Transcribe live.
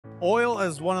Oil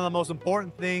is one of the most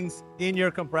important things in your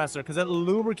compressor because it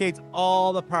lubricates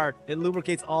all the parts. It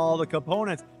lubricates all the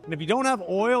components. And if you don't have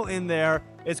oil in there,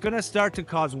 it's going to start to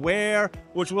cause wear,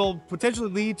 which will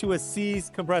potentially lead to a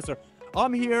seized compressor.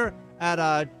 I'm here at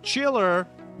a chiller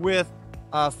with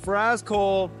a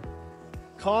Frascol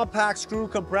compact screw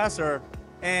compressor.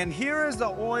 And here is the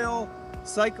oil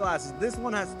sight glasses. This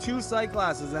one has two sight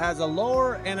glasses. It has a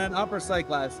lower and an upper sight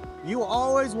glass. You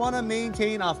always want to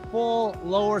maintain a full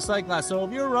lower sight glass. So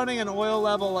if you're running an oil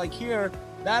level like here,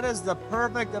 that is the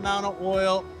perfect amount of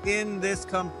oil in this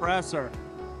compressor.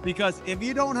 Because if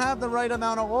you don't have the right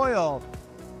amount of oil,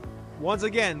 once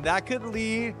again, that could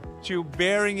lead to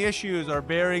bearing issues or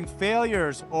bearing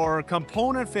failures or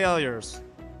component failures.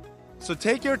 So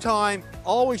take your time,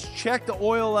 always check the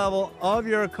oil level of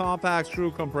your compact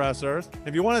screw compressors.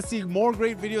 If you want to see more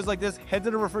great videos like this, head to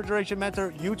the Refrigeration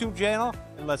Mentor YouTube channel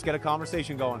and let's get a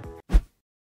conversation going.